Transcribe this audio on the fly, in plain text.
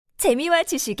재미와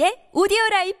지식의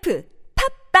오디오라이프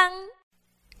팝빵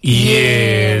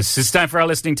Yes, it's time for our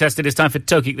listening test. It is time for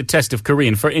TOKIC, the test of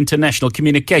Korean for international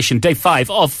communication. Day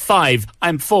 5 of 5.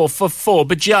 I'm 4 for 4.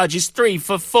 Bajaj is 3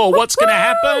 for 4. What's going to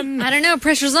happen? I don't know.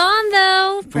 Pressure's on,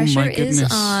 though. Pressure is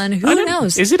on. Who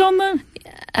knows? Is it on, though?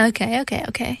 Okay.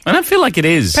 I don't feel like it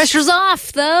is. Pressure's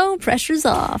off, though. Pressure's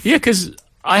off. Yeah, because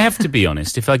I have to be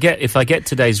honest. If I get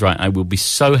today's right, I will be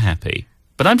so happy.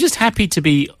 But I'm just happy to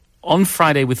be on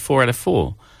Friday with 4 out of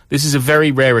 4. This is a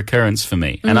very rare occurrence for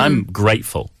me, and I'm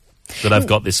grateful that I've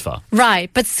got this far. Right.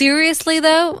 But seriously,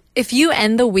 though, if you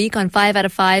end the week on 5 out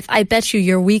of 5, I bet you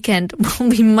your weekend will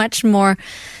be much more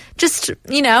just,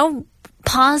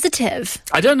 positive.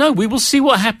 I don't know. We will see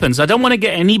what happens. I don't want to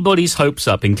get anybody's hopes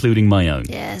up, including my own.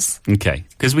 Yes. Okay.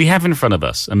 Because we have in front of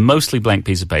us a mostly blank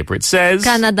piece of paper. It says...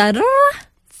 가나다로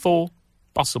 4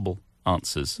 possible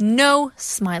answers. No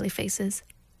smiley faces.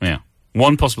 Yeah.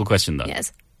 1 possible question, though.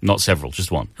 Yes. Not several,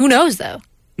 just 1. Who knows, though?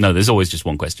 No, there's always just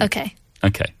 1 question. Okay.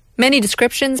 Many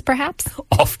descriptions, perhaps?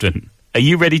 Often. Are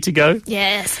you ready to go?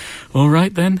 Yes. All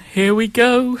right, then. Here we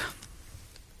go.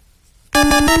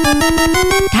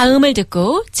 다음을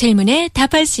듣고 질문에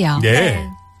답하시오. 네.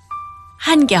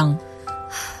 한경.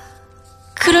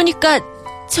 그러니까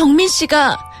정민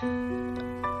씨가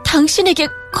당신에게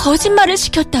거짓말을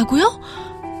시켰다고요?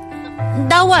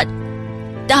 나와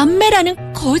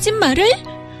남매라는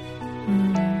거짓말을?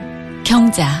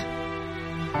 경자.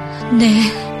 네.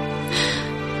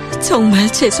 정말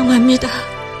죄송합니다.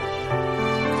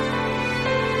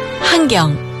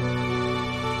 한경.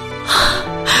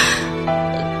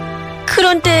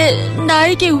 그런데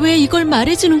나에게 왜 이걸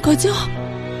말해주는 거죠?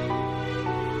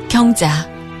 경자.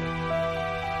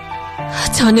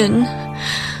 저는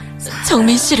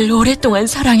정민 씨를 오랫동안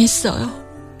사랑했어요.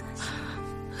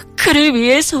 그를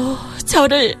위해서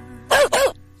저를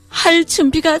할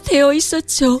준비가 되어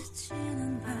있었죠.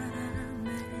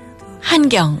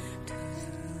 한경.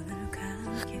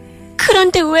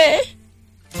 그런데 왜?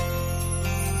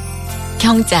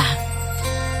 경자.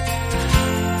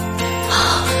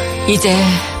 이제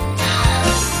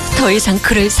더 이상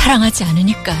그를 사랑하지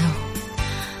않으니까요.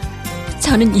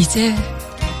 저는 이제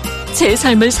제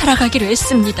삶을 살아가기로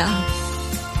했습니다.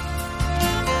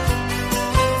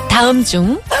 다음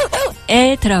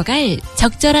중에 들어갈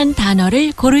적절한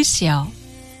단어를 고르시오.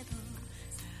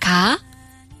 가,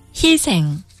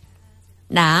 희생,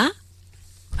 나,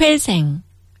 회생,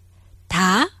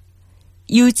 다,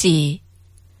 유지,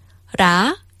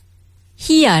 라,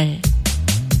 희열.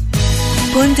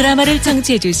 본 드라마를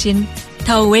청취해주신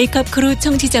더 웨이크업 크루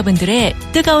청취자분들의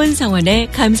뜨거운 성원에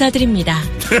감사드립니다.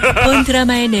 본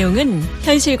드라마의 내용은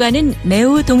현실과는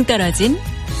매우 동떨어진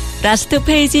라스트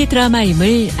페이지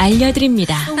드라마임을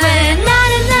알려드립니다. 왜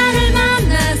나를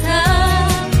만나서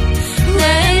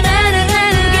내 나를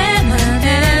알게만 해.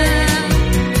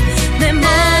 내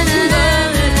모든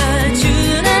걸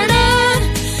주나는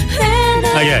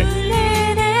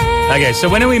Okay, so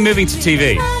when are we moving to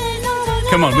TV?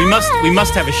 Come on, we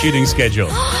must have a shooting schedule.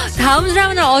 다음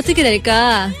드라마는 어떻게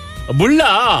될까?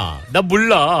 몰라. 나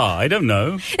몰라. I don't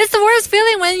know. It's the worst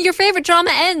feeling when your favorite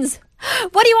drama ends.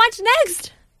 What do you watch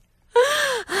next?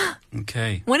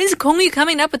 Okay. When is Kongyu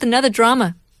coming up with another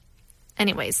drama?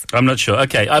 Anyways. I'm not sure.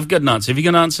 Okay, I've got an answer. Have you got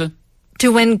an answer?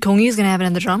 To when Kongyu's going to have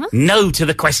another drama? No to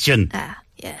the question.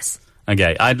 Yes.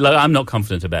 Okay, I'm not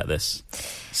confident about this.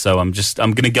 So I'm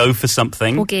going to go for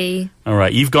something. Okay. All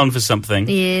right, you've gone for something.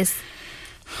 Yes.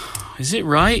 Is it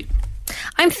right?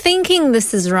 I'm thinking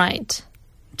this is right.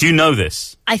 Do you know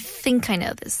this? I think I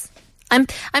know this. I'm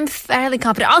fairly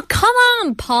confident. Oh, come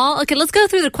on, Paul. Okay, let's go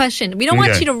through the question. We don't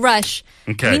want you to rush.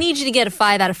 Okay. We need you to get a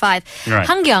 5 out of 5. Right.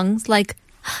 한경's like,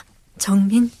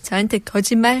 정민 저한테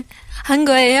거짓말 한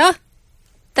거예요?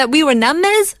 That we were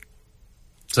남매s?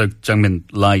 So Jungmin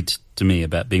lied to me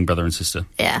about being brother and sister.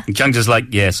 Yeah. And Jungja's like,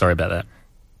 yeah, sorry about that.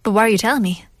 But why are you telling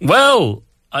me? Well,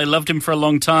 I loved him for a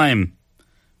long time.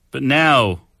 But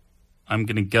now I'm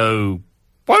going to go,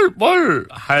 뭘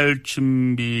할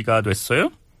준비가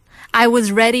됐어요? I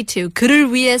was ready to.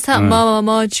 그를 위해서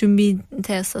뭐뭐뭐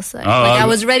준비되었었어요. I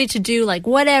was ready to do like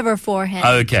whatever for him.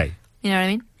 Okay. You know what I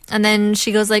mean? And then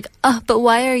she goes like, oh, but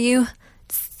why are you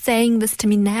saying this to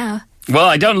me now? Well,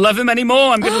 I don't love him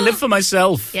anymore. I'm going to live for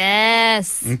myself.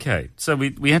 Yes. Okay. So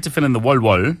we had to fill in the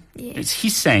월월. Yeah. It's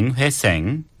희생,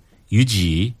 회생,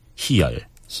 유지, 희열.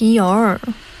 희열.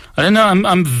 I don't know.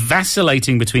 I'm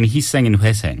vacillating between 희생 and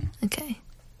회생. Okay.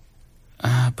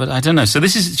 But I don't know. So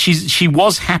she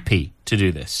was happy to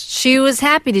do this. She was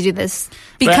happy to do this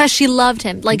because she loved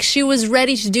him. Like she was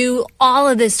ready to do all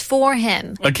of this for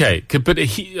him. Okay, but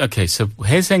so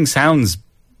회생 sounds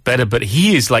better, but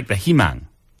he is like the 희망,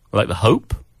 like the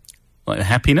hope. Like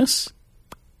happiness?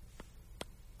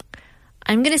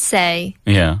 I'm going to say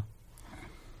Yeah.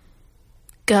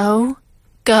 go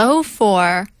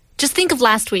for... Just think of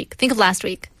last week. Think of last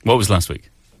week. What was last week?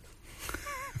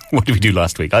 What did we do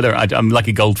last week? I'm like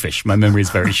a goldfish. My memory is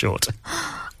very short.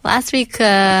 Last week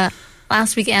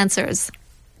answers.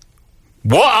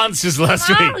 What answers last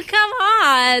week? Oh, come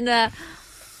on.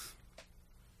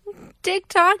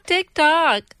 TikTok.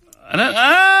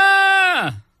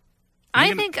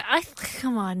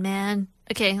 Come on, man.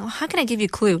 Okay, well, how can I give you a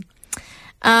clue?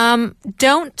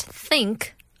 Don't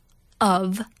think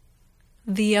of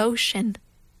the ocean.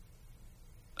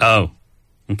 Oh,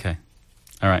 okay.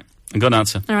 All right. I got an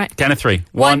answer. All right. Count of three.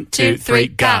 1, 2, 3,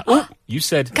 ga. Oh, you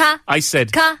said. Ka. I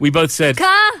said. Ka. We both said.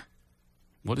 Ka.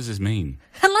 What does this mean?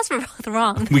 Unless we're both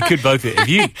wrong. We could both.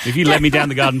 If you led me down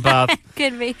the garden path.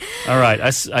 Could be. All right. I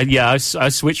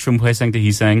switched from Hwaesang to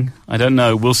Hisang. I don't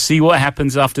know. We'll see what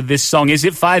happens after this song. Is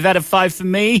it 5 out of 5 for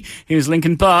me? Here's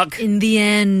Linkin Park. In the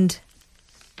end.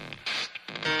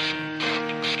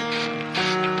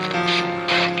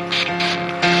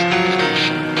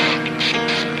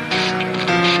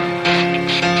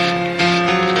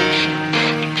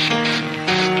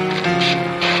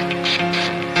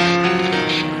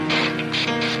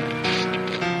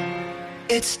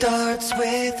 It starts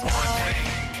with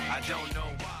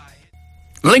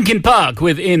Linkin Park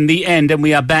with In the End, and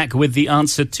we are back with the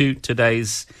answer to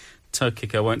today's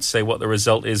TOKIC. I won't say what the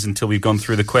result is until we've gone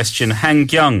through the question. Han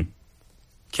Kyung,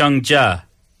 Kyung Ja,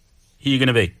 who are you going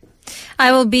to be?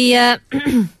 I will be,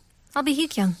 I'll be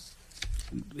Hee-kyung.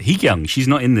 Hee-kyung, she's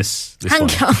not in this one.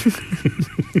 Han-kyung.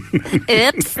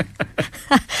 Oops.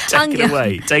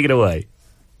 Take it away.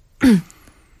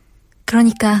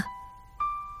 그러니까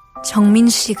정민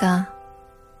씨가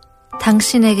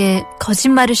당신에게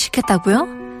거짓말을 시켰다고요?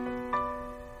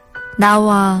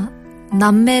 나와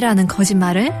남매라는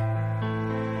거짓말을?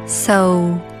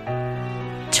 So,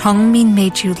 정민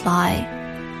made you lie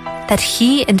that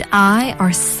he and I are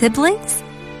siblings?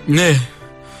 네,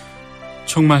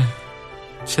 정말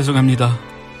죄송합니다.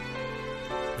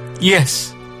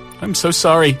 Yes, I'm so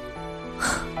sorry.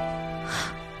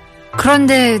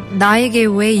 그런데 나에게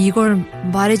왜 이걸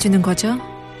말해주는 거죠?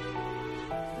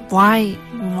 Why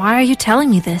are you telling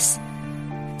me this?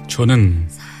 저는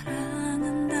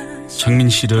정민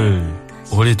씨를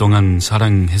오랫동안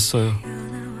사랑했어요.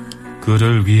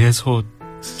 그를 위해서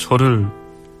저를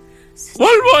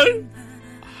월월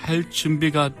할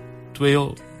준비가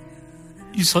되어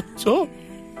있었죠.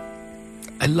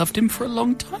 I loved him for a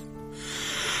long time.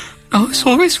 I was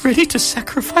always ready to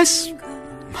sacrifice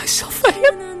myself for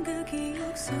him.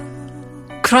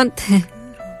 그런데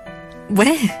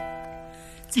왜?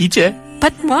 이제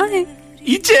But why?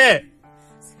 이제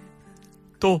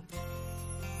또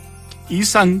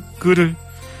이상 그를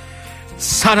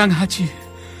사랑하지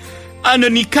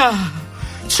않으니까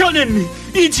저는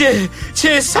이제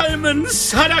제 삶은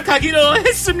살아가기로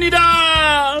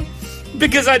했습니다.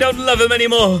 Because I don't love him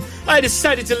anymore, I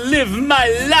decided to live my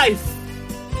life.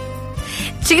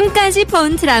 지금까지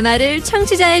본 드라마를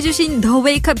청취자해주신 The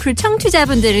Wake Up Crew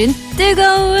청취자분들은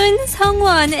뜨거운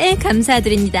성원에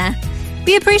감사드립니다.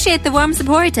 We appreciate the warm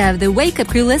support of the Wake Up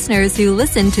Crew listeners who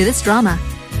listen to this drama.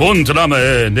 본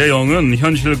드라마의 내용은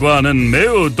현실과는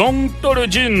매우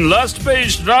동떨어진 Last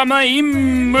Page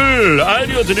드라마임을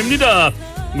알려드립니다.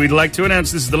 We'd like to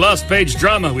announce this is the Last Page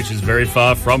drama, which is very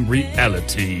far from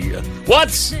reality.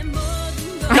 What?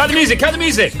 Cut the music, cut the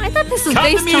music. I thought this was Cut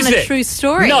based the on a music. true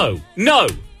story. No.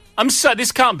 I'm sorry,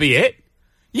 this can't be it.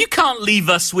 You can't leave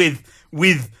us with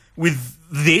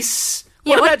this.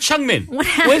 Yeah, What about Chungmin?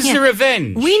 Where's the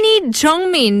revenge? We need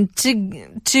Jungmin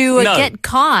to No. get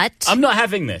caught. I'm not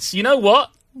having this. You know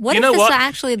what? What you if know this what? is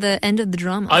actually the end of the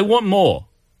drama? I want more.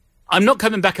 I'm not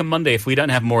coming back on Monday if we don't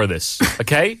have more of this.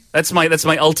 Okay? That's my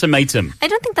ultimatum. I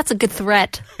don't think that's a good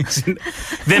threat.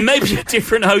 There may be a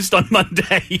different host on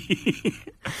Monday.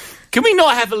 Can we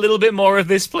not have a little bit more of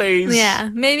this, please? Yeah,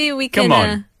 maybe we Come on.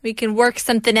 can we can work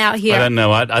something out here. I don't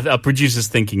know. Our producer's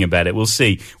thinking about it. We'll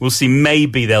see.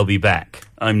 Maybe they'll be back.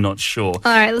 I'm not sure.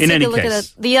 All right, let's in take any a look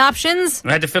case, at the options.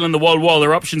 I had to fill in the wall.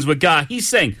 Their options were Ga, he's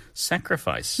saying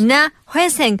sacrifice. Na,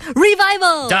 회생,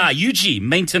 revival. Da, Yuji,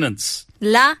 maintenance.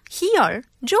 La, 희열,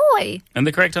 joy. And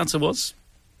the correct answer was?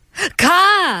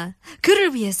 가,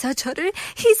 그를 위해서 저를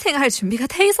희생할 준비가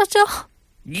돼 있었죠.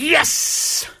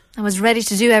 Yes! I was ready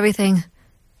to do everything.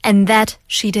 And that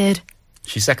she did.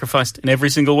 She sacrificed in every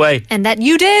single way. And that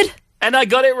you did. And I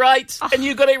got it right. And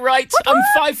you got it right. I'm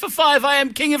 5 for 5. I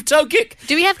am king of TOKIC.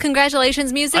 Do we have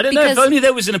congratulations music? I don't know. If only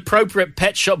there was an appropriate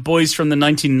Pet Shop Boys from the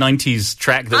 1990s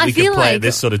track that we could play at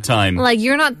this sort of time. Like,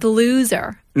 you're not the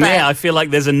loser. Yeah, I feel like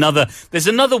there's another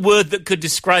word that could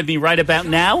describe me right about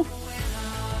now.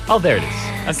 Oh, there it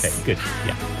is. Okay, good.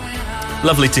 Yeah.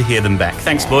 Lovely to hear them back.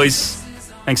 Thanks, boys.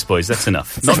 Thanks, boys. That's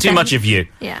enough. Not too much of you.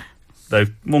 Yeah. Though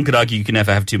one could argue you can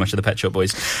never have too much of the Pet Shop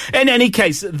Boys. In any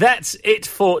case, that's it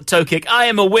for TOKIC. I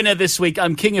am a winner this week.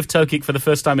 I'm king of TOKIC for the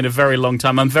first time in a very long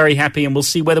time. I'm very happy, and we'll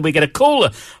see whether we get a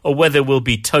caller or whether we'll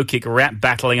be TOKIC rap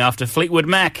battling after Fleetwood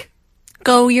Mac.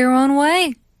 Go your own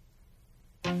way.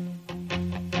 Loving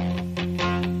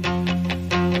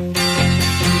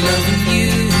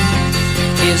you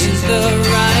isn't the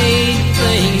right